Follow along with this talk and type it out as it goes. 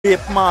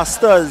vape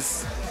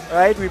masters,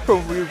 right? We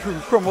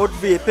promote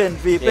vaping.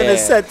 Vaping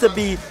is said to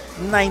be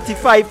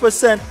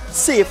 95%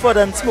 safer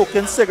than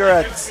smoking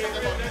cigarettes,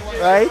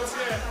 right?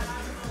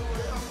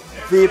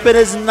 Vaping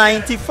is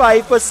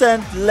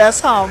 95% less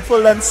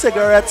harmful than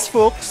cigarettes,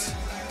 folks.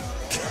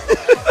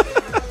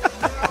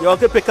 You all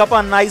can pick up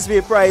a nice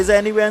vaporizer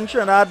anywhere in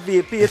Trinidad,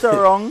 vape it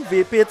around,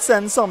 vape it,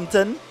 send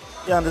something.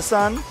 You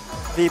understand?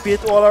 Vape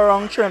it all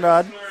around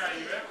Trinidad.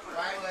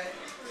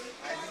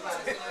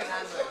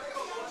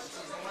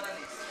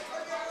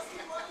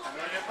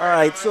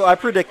 Alright, so I'm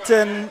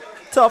predicting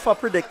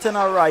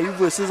a Ryu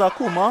versus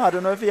Akuma. I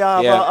don't know if you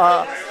have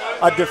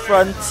a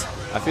different.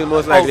 I feel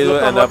most likely it will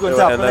end up being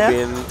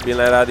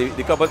like that.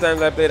 The couple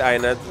times I played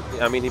Inet,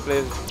 I mean, he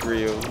plays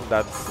Ryu.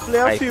 Play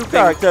a few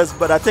characters,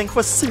 but I think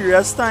for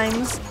serious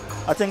times,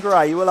 I think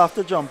Ryu will have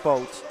to jump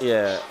out.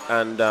 Yeah,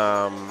 and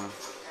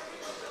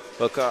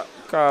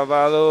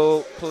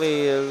Carvalho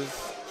plays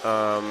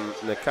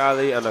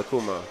Nekali and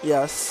Akuma.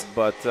 Yes.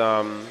 But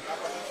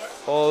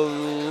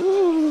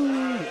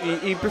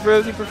he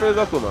prefers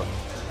Akuma.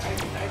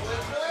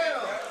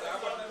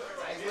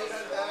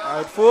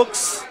 Alright,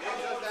 folks.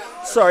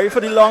 Sorry for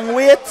the long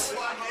wait,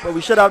 but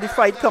we should have the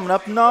fight coming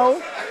up now.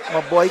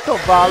 My boy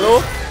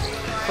Carvalho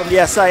from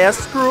the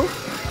SIS crew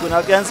going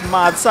against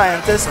mad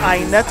scientist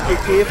Inet,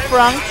 aka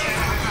Frank.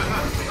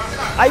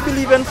 I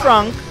believe in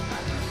Frank.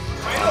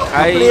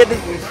 I played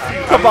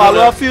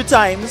Carvalho a few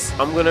times.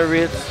 I'm gonna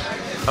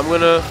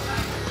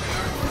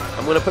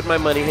put my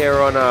money here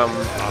on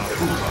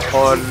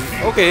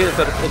okay,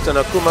 it's an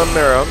Akuma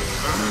mirror,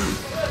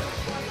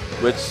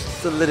 which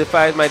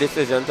solidified my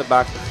decision to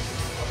back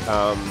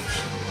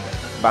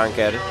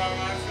BankH3ad.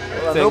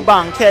 Well, no,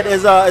 BankH3ad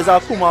is a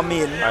Akuma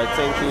main. I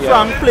think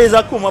Frank plays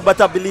Akuma, but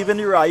I believe in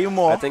the Ryu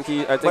more.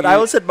 I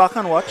will sit back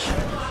and watch.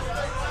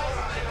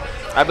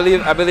 I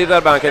believe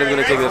that BankH3ad is going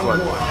to take this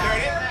one.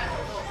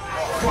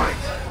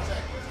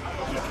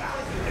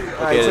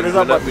 Okay, so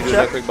we do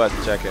a quick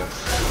button check here.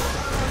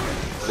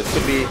 This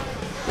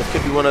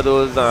could be one of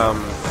those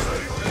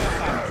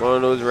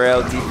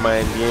real deep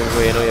mind games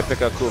where you pick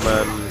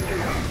Akuma and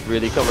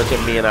really come with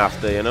your main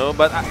after,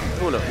 But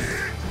who knows?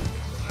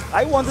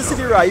 I want to see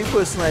the Ryu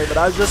personally, but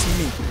that's just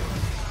me.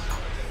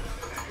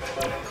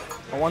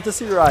 I want to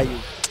see Ryu.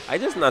 I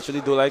just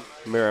naturally do like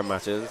mirror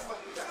matches.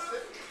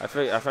 I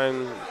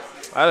find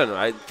I don't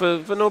know.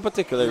 For no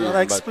particular reason.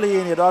 Don't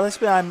explain it. Don't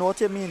explain. I know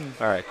what you mean.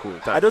 All right, cool.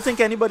 Thanks. I don't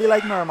think anybody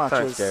like mirror matches.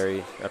 Thanks,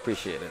 Gary. I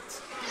appreciate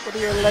it. But do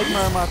you really like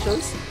mirror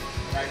matches?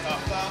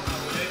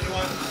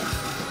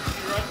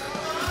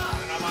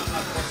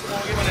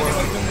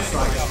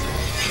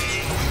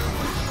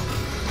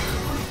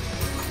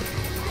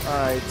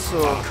 Alright, so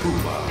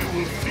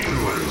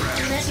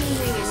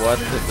what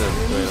is this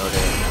going on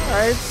here?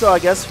 Alright, so I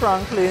guess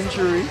Frank playing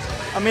Juri.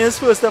 I mean, it's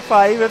first to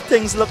 5 if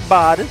things look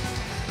bad.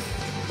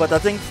 But I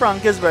think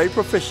Frank is very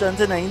proficient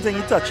in anything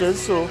he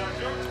touches, so.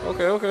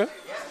 Okay.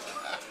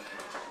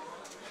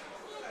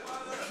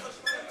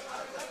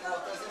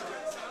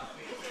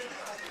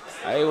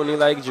 I only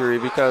like Juri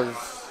because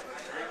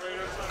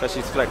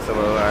she's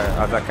flexible.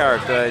 As a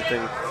character, I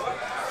think.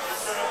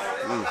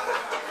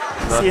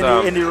 See,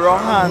 in the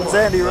wrong hands,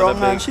 in the wrong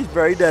hands, she's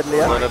very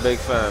deadly. I'm not a big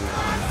fan.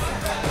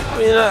 I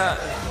mean,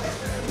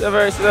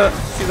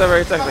 she's a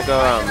very technical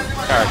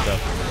character.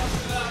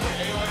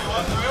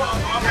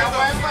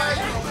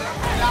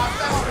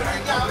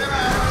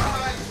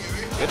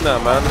 Good now,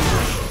 man.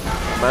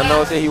 Man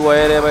now say he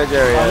wired there by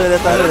Jerry. I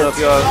don't know if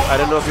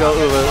y'all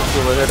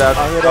overheard that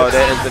out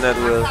there internet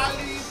will.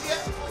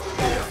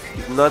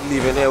 He's not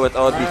leaving here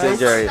without beating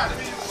Jerry.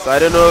 So I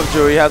don't know if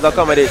Juri has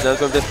accommodations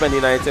from just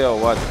spending night here or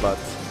what, but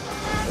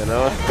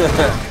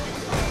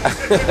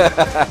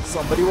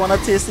Somebody wanna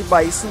taste the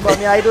bison, but I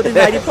mean I don't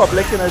deny the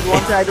public, it's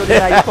one thing I don't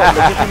deny the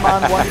public. If the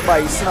man want the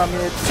bison, I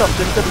mean it's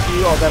something to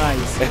be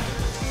organized.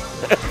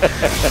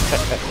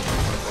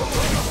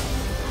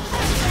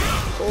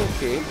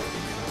 Okay.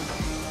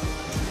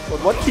 But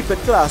what keep it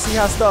classy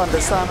has to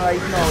understand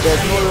right now,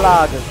 there's no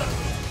lag.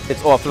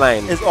 It's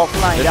offline. It's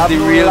offline. It's the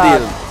real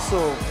deal.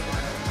 So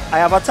I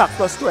have attack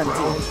plus 20.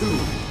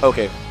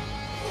 Okay.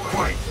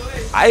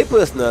 I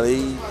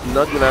personally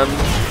not gonna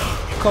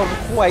come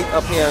quite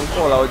up here and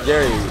call out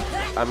Jerry.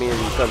 I mean,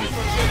 because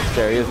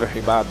Jerry is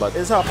very bad, but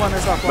it's happened.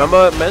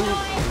 Remember, men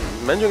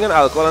drinking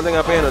alcohol and things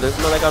up here, it's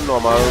not like a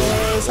normal.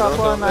 Yeah, it's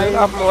happened. It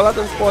happens a lot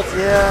in sports.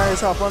 Yeah,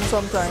 it's happened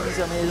sometimes.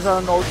 I mean, it's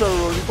an outer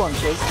roll the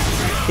punches.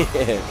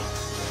 Yeah.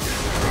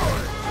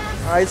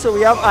 Alright, so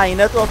we have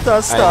Inet off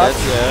to start.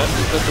 Inet, yeah.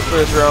 Just the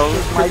first round,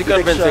 pretty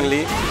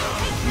convincingly.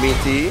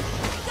 Meaty.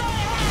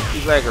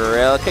 He's like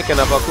real kicking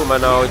up Akuma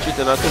now,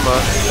 treating Akuma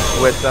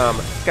with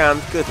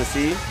scant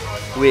courtesy.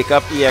 Wake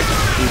up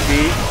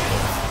EXDP.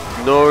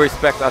 No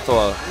respect at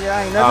all.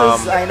 Yeah,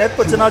 Inet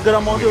puts in a good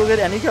amount to get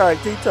any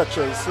character he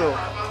touches. So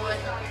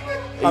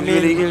he's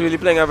really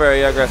playing a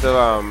very aggressive.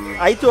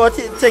 I thought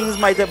things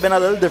might have been a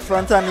little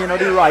different, and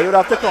the Ryu would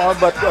have to come out,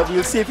 but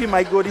we'll see if he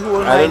might go the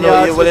whole 9 yards. I don't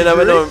know. You will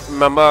never know.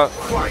 Remember,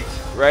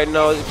 right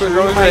now,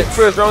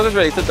 first round is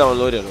ready to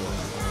download.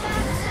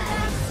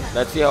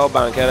 Let's see how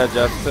BankH3ad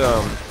adjusts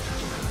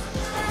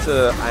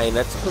to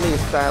Inet's play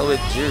style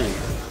with Juri.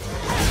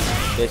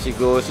 There she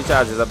goes, she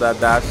charges up that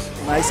dash.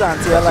 Nice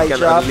anti-alight She can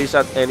jab. unleash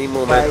at any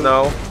moment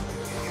now.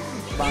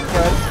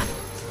 BankH3ad.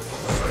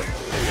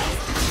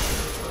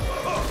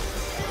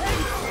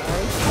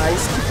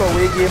 Nice keep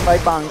away game by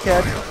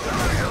BankH3ad.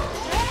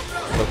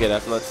 Okay,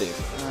 that's not safe.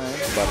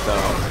 Right. But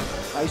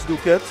nice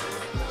Duke it.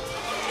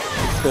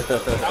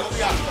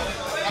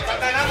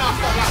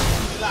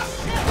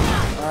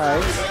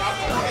 Alright.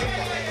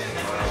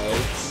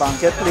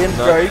 BankH3ad playing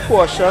very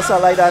cautious. I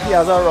like that he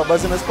has our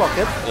rubbers in his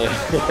pocket. Yeah.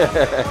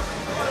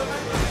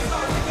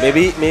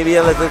 maybe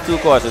a little too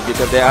cautious,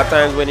 because there are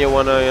times when you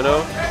wanna, you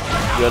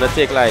wanna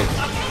take life.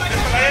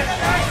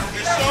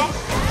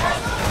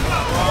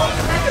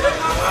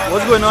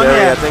 What's going on Juri,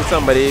 here? I think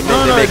somebody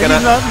No,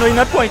 he's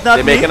not pointing at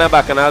they're me. making a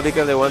bacchanal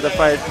because they want to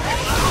fight.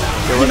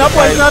 He's not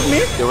pointing at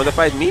me? They want to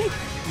fight me?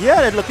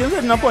 Yeah, they're looking,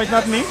 they're not pointing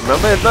at me.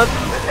 Remember, it's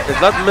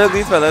not milk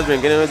these fellas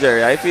drinking,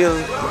 Juri. I feel.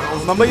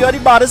 Remember, you're the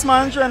baddest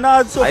man,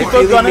 Trinidad, so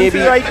people gunning for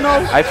you right now.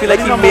 I feel like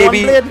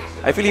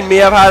he may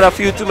have had a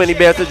few too many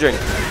beers to drink.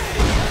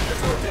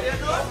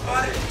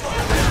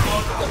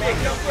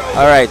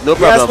 All right, no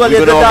problem. Yes, well,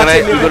 we're gonna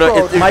organize.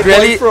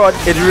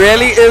 It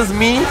really is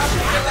me.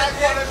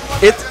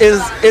 It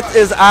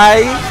is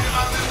I.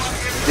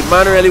 The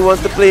man really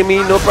wants to play me.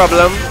 No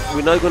problem.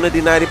 We're not gonna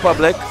deny the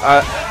public.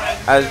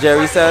 As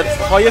Juri said.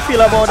 How you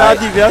feel about that,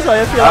 Devious? How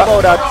you feel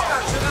about that?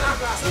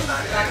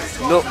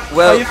 No,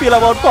 well. How you feel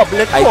about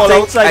public call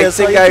outside? I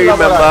think I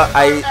remember.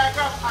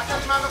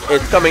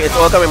 It's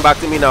all coming back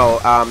to me now.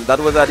 That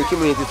was at the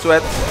community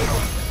sweat,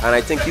 and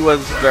I think he was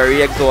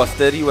very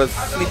exhausted. He was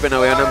sleeping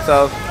away on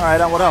himself. All right,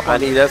 and what happened?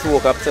 And he just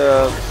woke up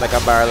to like a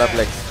barrel of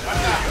licks.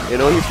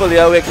 He's fully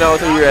awake now,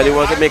 so he really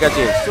wants to make a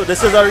change. So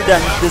this is a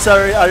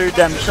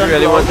redemption. He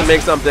really wants to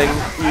make something.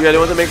 He really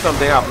wants to make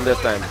something happen this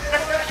time.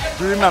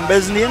 Do you remember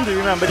his name? Do you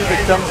remember the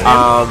victim's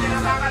name?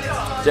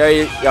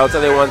 Juri, I'll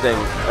tell you one thing.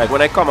 Like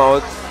when I come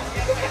out,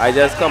 I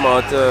just come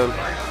out to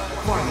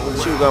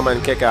chew gum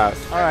and kick ass.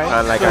 All right.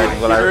 And like so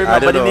I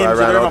don't know. I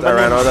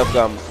ran out of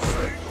gum.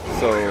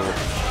 So.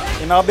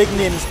 You're not a big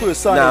names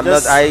person. Nah, I'm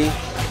not. All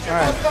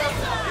right.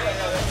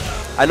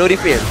 I know the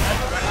face.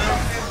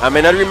 I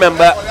may not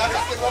remember.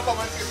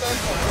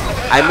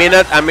 I may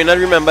not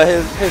remember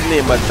his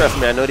name, but trust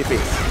me, I know the face.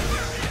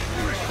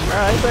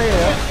 Alright, so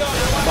yeah.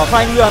 But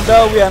fine, we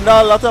under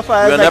a lot of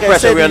fire. We're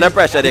under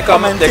pressure. They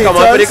come out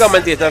with the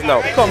commentators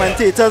now.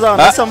 Commentators are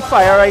under some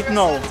fire right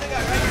now.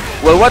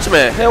 Well, watch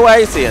me. Hey, what are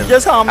you saying?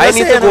 Just I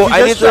need to go.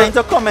 I need trying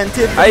to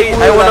commentate.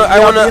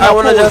 I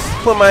wanna just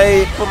put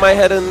my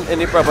head in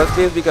the proper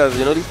space, because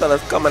these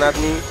fellas coming at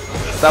me.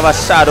 So I have a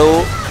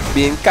shadow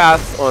being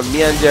cast on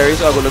me and Juri,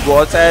 so I'm gonna go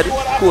outside,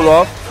 cool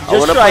off.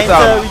 We're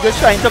just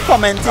trying to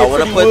commentate for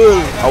the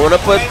world. I wanna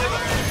put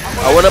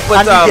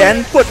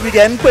and we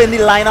then put in the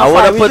line of I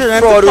wanna put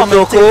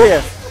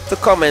commentate to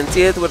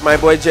commentate with my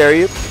boy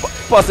Juri.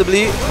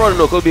 Possibly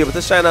Frodonoko will be able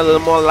to shine a little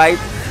more light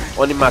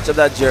on the matchup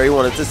that Juri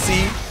wanted to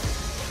see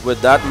with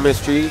that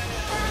mystery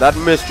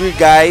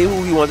guy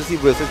who he wanted to see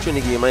versus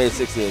Trinity Gamer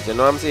 868. You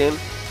know what I'm saying?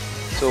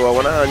 So I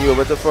wanna hand you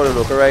over to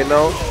Frodonoko right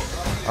now.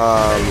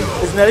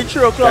 It's nearly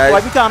 3 o'clock. Why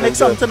we can't make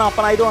something up,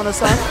 and I don't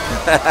understand.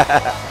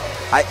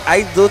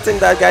 I don't think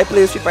that guy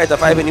plays Street Fighter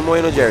 5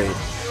 anymore, Juri.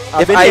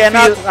 I've been here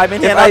not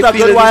a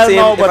good while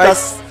now, but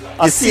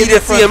I see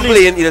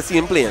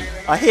him playing.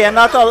 I hear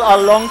not a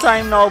long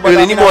time now, but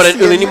early in the morning,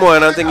 I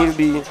don't think he'll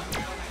be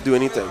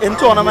doing anything. In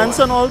tournaments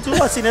and all too,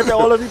 I've seen it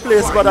all over the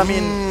place, but I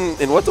mean...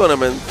 in what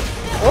tournament?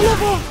 All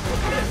over.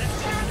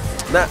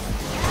 Nah.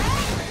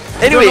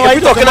 Anyway, if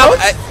we're talking about...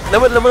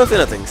 Let me not say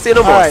nothing. Say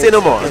no more. Right. Say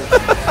no more.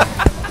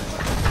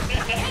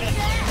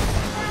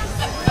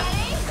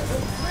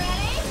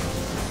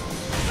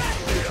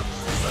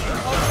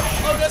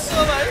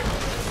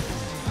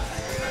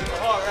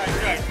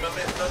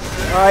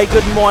 Alright,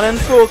 good morning,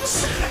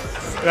 folks.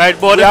 Right,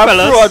 morning,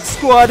 fellas. Fraud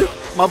Squad,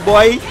 my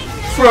boy.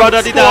 Fraud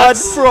up in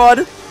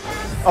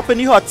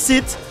the hot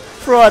seat.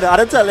 Fraud, I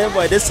don't tell you,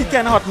 boy, this seat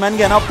kind of hot man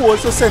getting a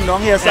pose to sit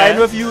down here. So I don't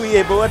know if you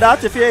able with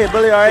that. If you're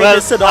able, you're alright,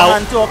 just sit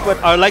down and talk. But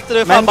I would like to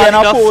know if I'm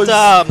enough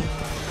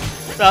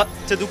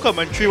to do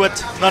commentary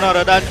with none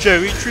other than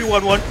Juri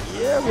 311.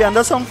 Yeah, we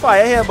under some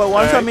fire here, but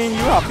once I mean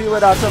you happy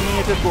with that, I mean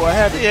you could go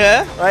ahead.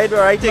 Yeah. Right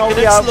now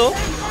we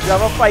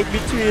have a fight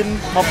between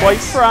my boy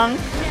Frank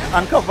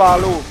and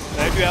Cavallo.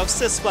 Right, we have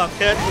SIS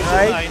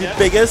BankH3ad. Right, the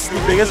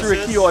biggest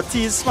Ricky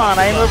Ortiz fan.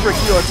 I know if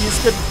Ricky Ortiz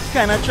could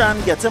kind of try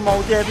and get him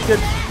out there,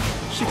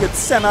 she could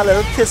send a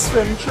little kiss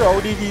for him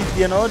throughout the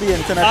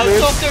internet. I'll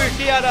talk to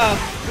Ricky and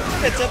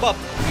hit him up.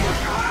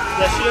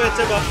 Let's see hit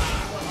him up.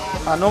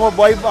 I know my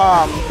boy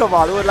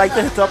Cavallo would like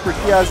to hit up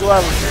Ricky as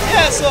well.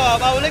 Yeah, so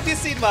I would like to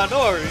see it, man.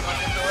 Don't worry.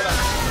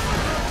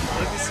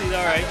 Let me see.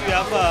 Alright, we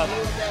have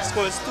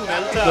scores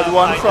 2-0. Good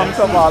one from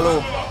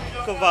Cavallo.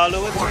 Cavallo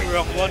with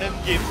round 1 in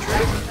game 3.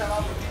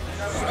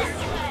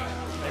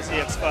 I see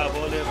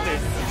X-Fireball there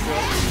playing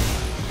neutral.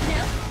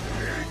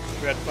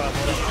 Red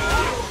Fireball.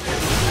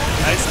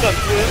 Nice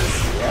confidence.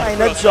 Yeah,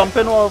 Inet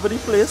jumping all over the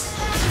place.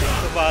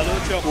 Cavallo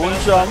jump.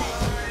 Don't jump.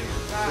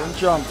 Don't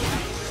jump.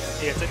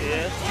 Here to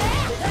here. I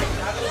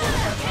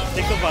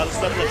think Cavallo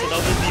start letting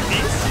out the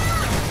DPs.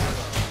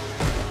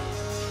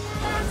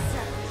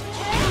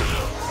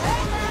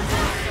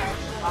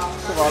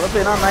 Cavallo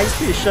playing a nice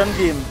patient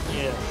game.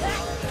 Yeah.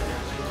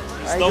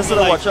 I just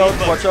gotta watch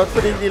out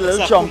for the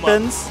little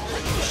jump-ins.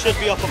 Should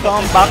be up a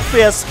Come back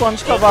face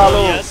punch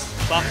Cavallo. Yes,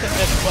 back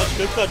punch,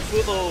 good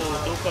control.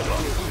 Oh, no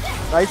control.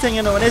 I think,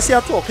 you know, when I see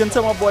her talking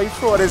to my boy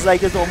Fraud, it's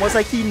like it's almost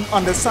like he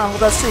understands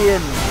what I'm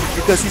saying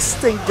because he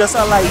think just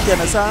alike, you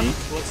understand?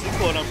 What's the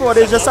corner? Fraud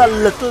is just a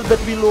little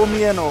bit below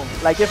me, you know.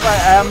 Like if I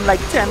am like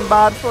 10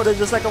 bad, Fraud is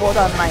just like about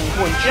a 9.3 or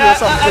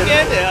something. I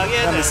get there.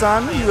 You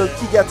understand? He will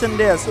keep getting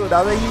there, so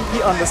that way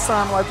he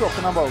understand what I'm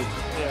talking about.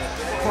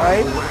 Yeah.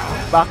 Right?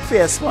 Back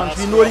face punch.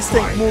 We know these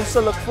things moves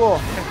to look for.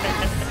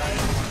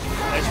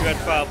 Nice red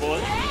fireball.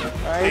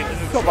 Right?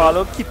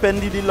 Cavallo keeping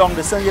the long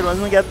distance. You don't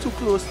want to get too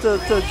close to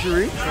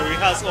Juri. Juri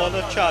has all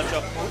the charge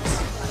up moves.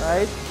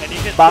 Right? And he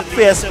hit back the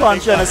face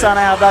punch, you understand?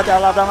 damage.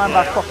 I'll have that man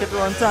back pocket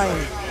one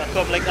time. I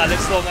come like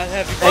Alex Long and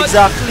heavy punch.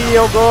 Exactly,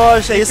 oh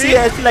gosh. You see,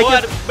 I feel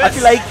Oh,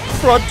 like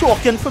Fraud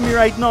talking for me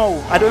right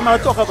now. I don't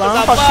want to talk about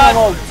him, hush him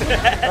out.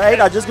 Right?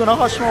 I'm just gonna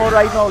hush him out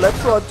right now. Let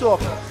Fraud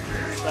talk.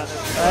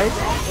 Right?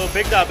 Oh,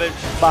 big damage.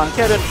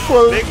 BankH3ad at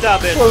full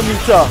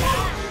meter.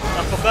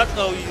 I forgot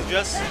how you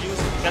just use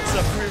that's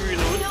a free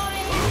reload.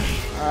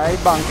 Alright,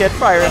 BankH3ad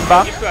firing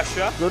back.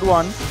 Pressure. Good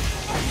one.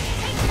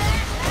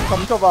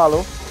 Come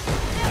Cavallo.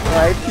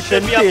 Right,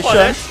 keeping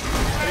patient.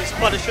 He's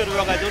punishing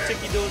wrong. I don't think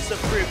he knows the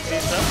frame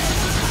later.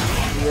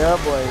 Yeah,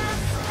 boy.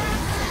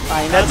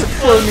 Inet's at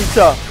full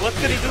meter. What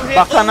can he do here?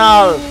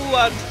 Bacchanal.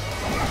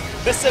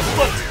 Missing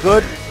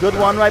foot. Good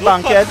one by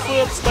BankH3ad.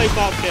 Confirms by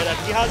BankH3ad, and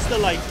he has the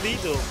light lead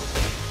though.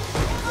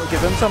 We'll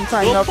give him some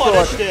time now,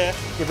 Fraud.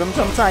 Give him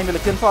some time. We're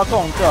looking for a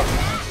counter.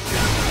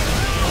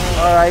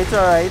 Alright.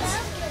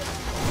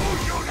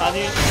 And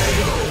he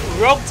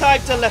wrong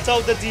time to let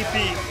out the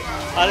DP.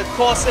 And it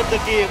cost him the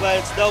game, and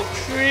it's now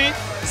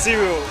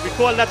 3-0. We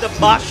call that the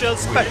Marshall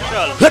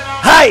Special.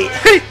 Hi!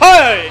 Hey!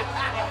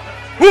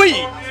 Hui!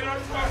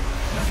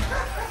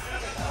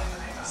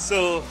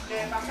 So,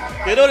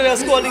 you know they're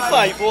scoring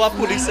 5 for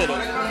police, you know?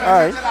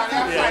 Alright.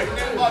 Yeah.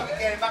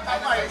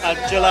 And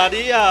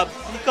Jelani,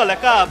 he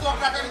collect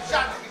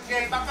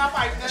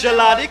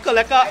Jelani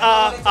collect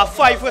a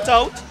 5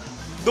 without,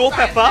 no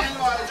pepper.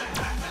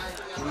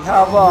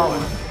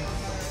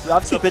 We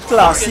have to keep it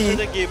classy.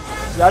 We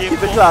have to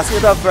keep it classy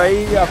with a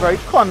very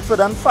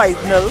confident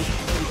 5-0,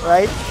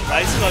 right?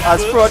 Nice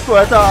as Fraud a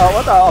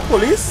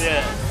police?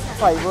 Yeah.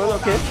 5-0,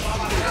 okay.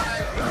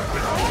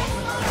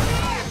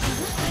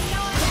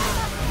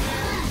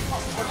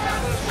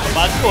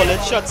 Man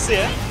calling shots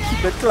here.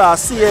 Keep it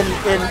classy in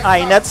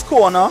Inet's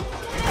corner.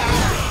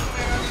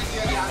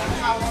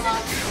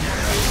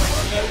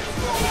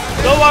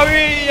 Don't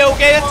worry, you'll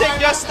get your thing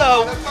just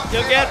now.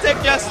 You'll get your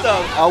thing just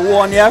now. I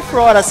warn you,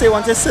 Fraud. I say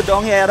once you sit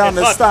down here, you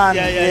understand.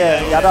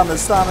 Yeah. You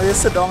understand. When you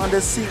sit down on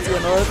this seat, you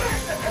know,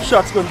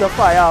 shots going to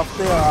fire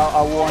after.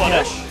 I warn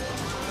you.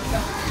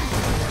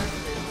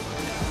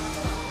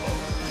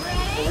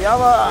 We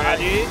have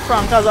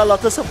Frank has a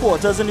lot of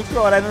supporters in the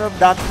crowd. I don't know if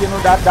that, you know,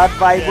 that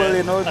vibe will,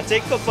 you know. I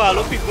think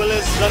Cavallo people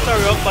is not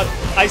around, but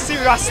I see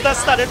Rasta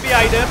started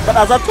behind him. But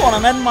as a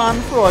tournament man,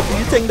 Fraud, do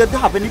you think that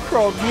having the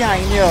crowd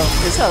behind you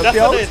is helping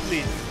you out?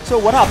 Definitely. So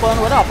what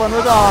happened with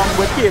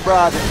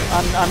BankH3ad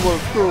and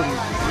Wolf Crew?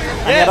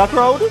 And he had a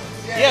crowd?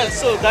 Yeah,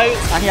 so that,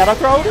 and he had a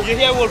crowd? You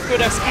hear Wolf Crew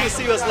excuse,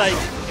 he was like,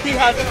 he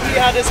had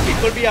his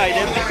people behind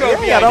him, the crowd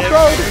behind him.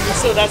 Crowd.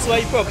 So that's why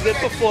he probably did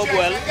perform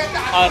well.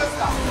 And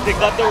they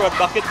got the run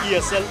back at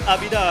ESL,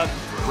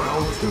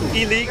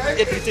 E-League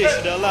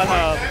Invitational,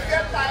 and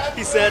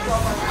he said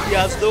he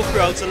has no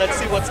crowd, so let's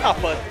see what's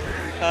happened.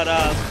 And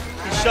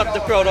he shut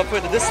the crowd up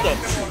with the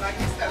distance.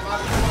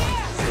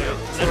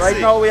 So right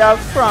now we have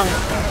Frank.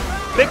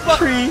 Big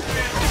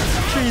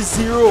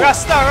 3-0.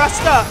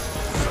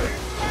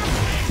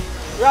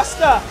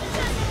 Rasta.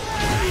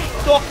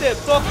 Talk to him.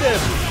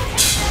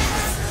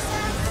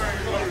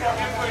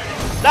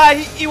 Nah,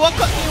 he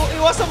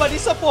wants somebody to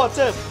support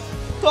him.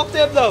 Talk to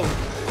him now.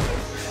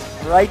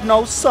 Right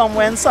now,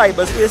 somewhere in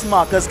cyberspace,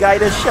 Marcus guy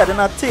is shedding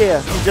a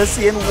tear. He's just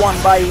seeing one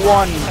by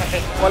one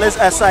all his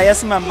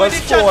SIS members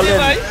falling.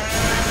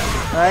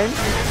 Right?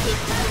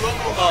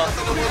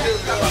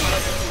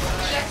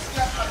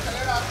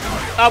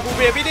 Abu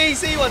Baby, they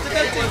say you want to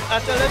tell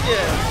him,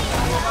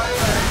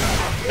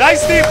 yeah.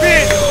 Nice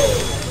DP.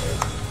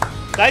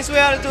 Nice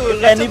way to do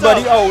it.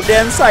 Anybody out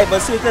there in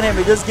cyberspace and him,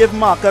 we just give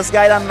Marcus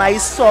guy a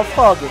nice soft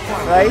hug,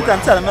 right?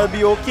 And tell him it'll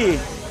be okay,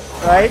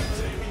 right?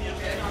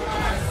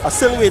 I'm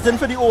still waiting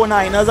for the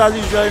 09ers as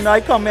usual. You know,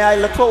 I come here, I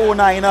look for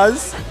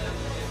 09ers.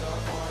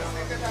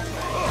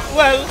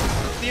 Well,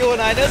 the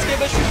 09ers gave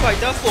a Street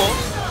Fighter 4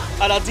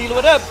 and I deal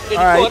with them in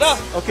the quarter.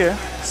 Okay.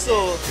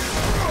 So,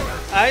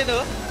 I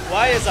know.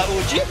 Why is that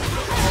OG?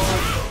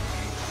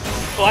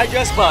 Oh, I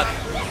just bad.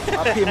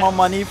 I pay my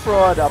money,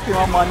 Fraud. I pay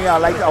my money. I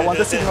want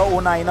to see no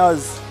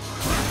 09ers.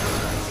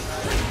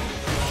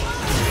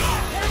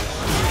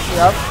 We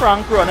have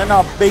Frank running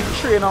a big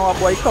train on our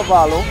boy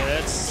Cavallo.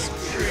 Yeah, it's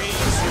 3-0.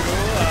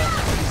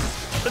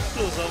 Bit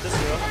close out this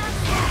zero.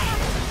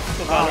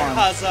 Cavallo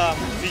has a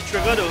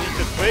V-trigger though. He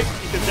could break.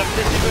 He could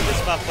definitely break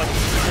this back, but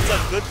it's a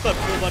good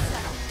control, but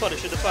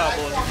punishing the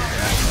fireball.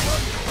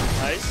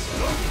 Nice.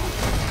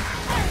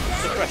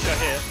 The pressure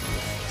here.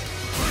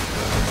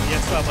 The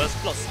X fireball is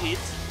 +8.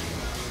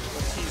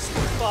 But he's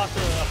too far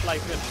to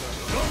apply pressure.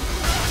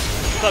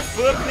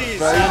 Confirm please.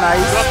 Very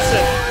nice. Drops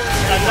it.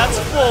 And that's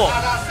 4.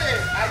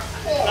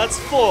 That's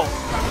 4.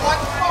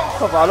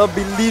 Cavallo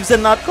believes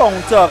in that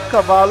counter.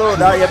 Cavallo,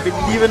 that you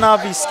believe in our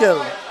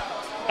V-skill.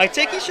 I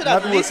think he should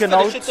at Not least working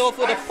finish out. it off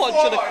with a punch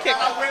or a kick.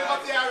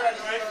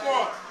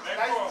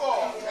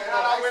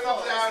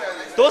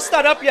 Don't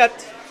stand up yet.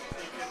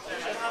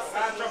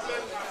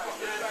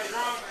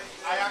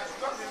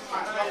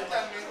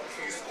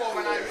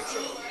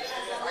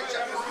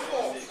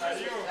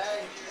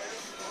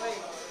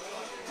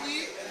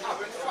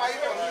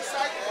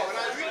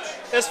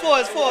 It's 4,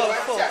 it's 4,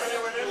 it's 4.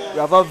 We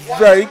have a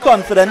very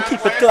confident,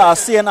 keep it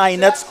classy in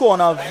Inet's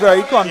corner.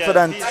 Very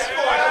confident.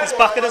 Yeah, he's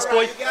backing his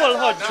boy full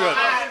 100.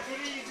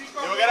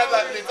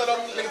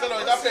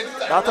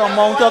 That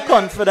amount of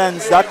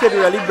confidence, that could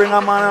really bring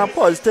a man a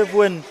positive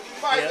win.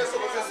 Yeah.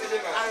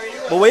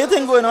 But what do you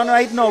think going on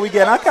right now? We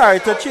get a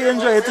character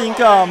change, or you think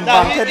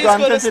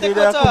BankH3ad continue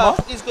the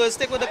Akuma? He's going to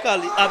stick with the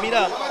Kali.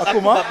 Akuma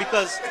Akuma?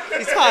 because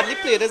he's hardly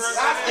played his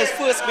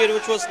first game,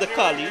 which was the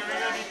Kali.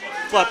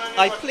 But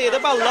I played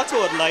him a lot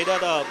online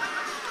and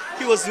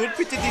he was doing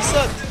pretty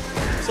decent.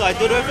 So I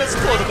don't know if it's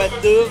tournament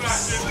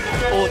nerves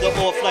or the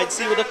offline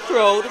scene with the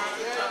crowd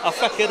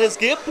affected his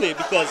gameplay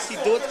because he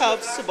don't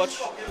have so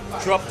much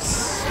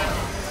drops.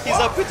 He's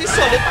a pretty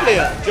solid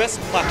player. Just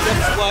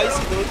matchups wise,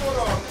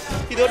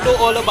 he don't know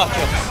all the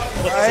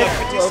matchups. But he's a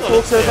pretty solid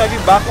folks, player. if I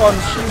be back on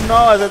stream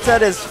now, as I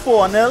said, it's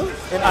 4-0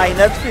 in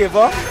Inet's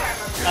favor.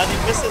 And he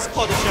misses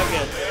punish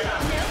again.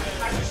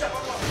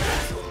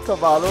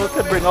 Cavallo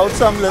could bring out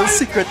some little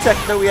secret tech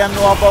that we don't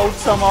know about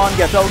somehow and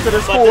get out of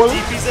this But hole. the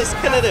DPs is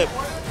killing him.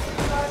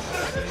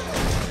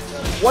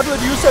 What would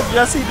you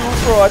suggest he do,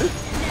 Fraud,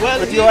 Well,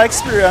 with your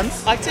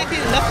experience? I think he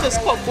left his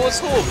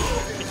combos home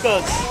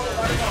because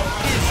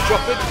he's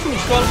dropping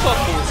crucial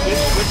combos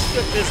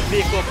which is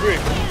make or break.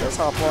 Let's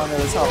hop on,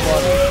 let's hop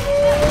on.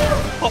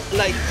 Pop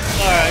like,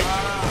 alright.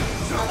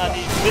 And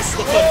he missed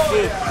the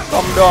confirm.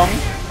 Come down.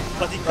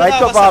 But he could Right,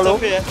 have Cavallo.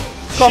 a setup here.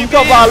 Come, Shibi,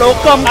 Cavallo,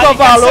 come, and he gets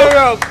Cavallo. it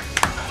wrong.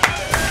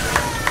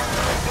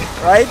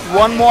 Right,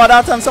 one more of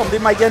that and somebody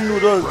might get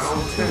noodles.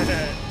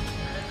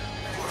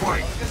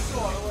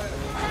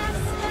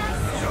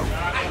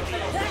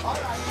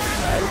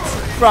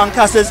 Frank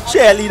has his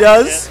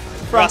cheerleaders.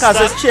 Yeah. Frank has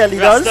his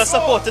cheerleaders. Rasta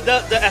supported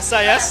the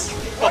SIS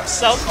up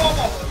south.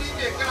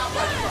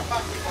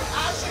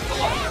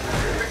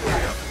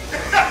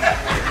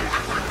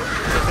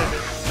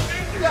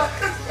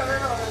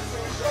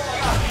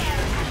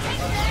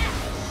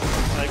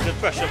 Good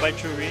pressure by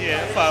Juri here.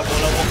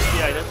 Fireballer walks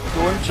behind it.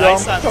 Don't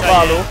jump, Nice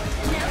Cavallo.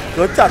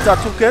 Good Tata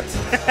took it.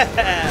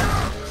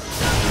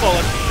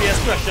 Forward fierce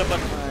pressure, but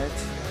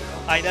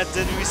Right. Inet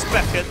didn't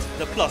respect it.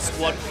 The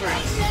 +1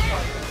 first.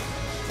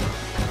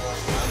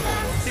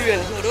 He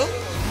will hold up.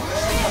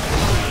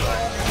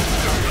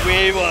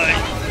 Way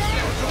wide.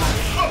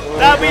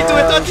 Now we do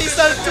it on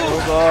T-Cell too.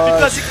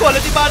 Because he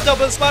quality man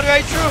doubles man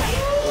right through.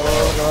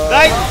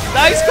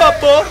 Nice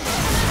combo.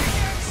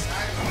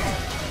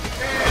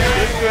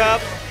 Good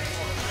grab.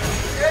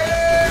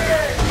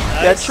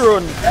 Get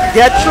thrown.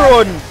 Get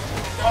thrown.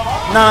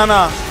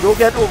 Nah. Don't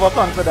get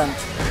overconfident.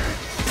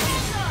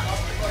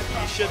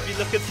 He should be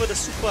looking for the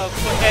super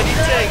for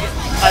anything.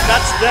 And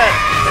that's dead.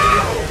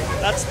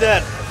 That's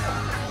dead.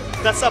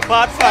 That's a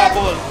bad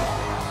fireball.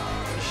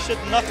 He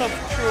should not have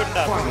thrown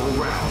that.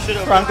 He should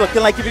have. Frank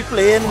looking like he be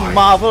playing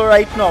Marvel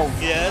right now.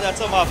 Yeah,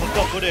 that's a Marvel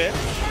combo there.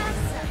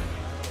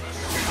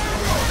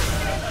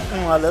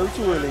 A little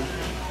too early.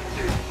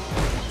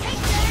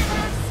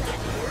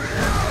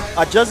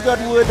 I just got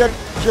word that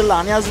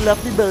Jelani has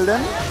left the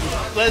building.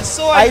 Well,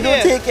 so I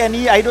don't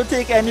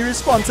take any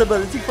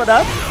responsibility for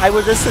that. I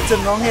was just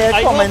sitting down here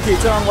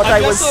commentating on what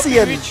I was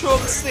seeing.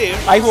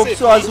 I hope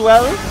so as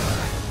well.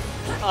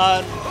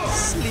 And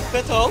sleep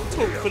it out,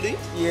 hopefully.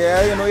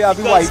 Yeah, you know, you have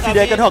the Because, wifey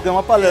there, can hug him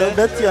up a little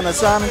bit, you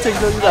understand, and things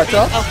will be better.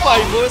 A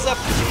 5-0 is a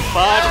pretty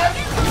bad.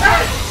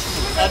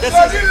 And this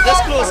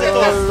close it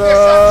off. Lord. This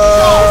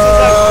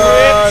is a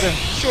great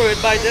showing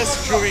by this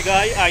Juri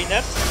guy,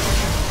 Inet.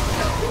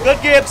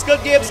 Good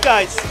games,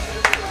 guys.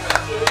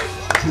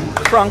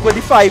 Frank with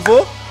the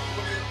 5-0.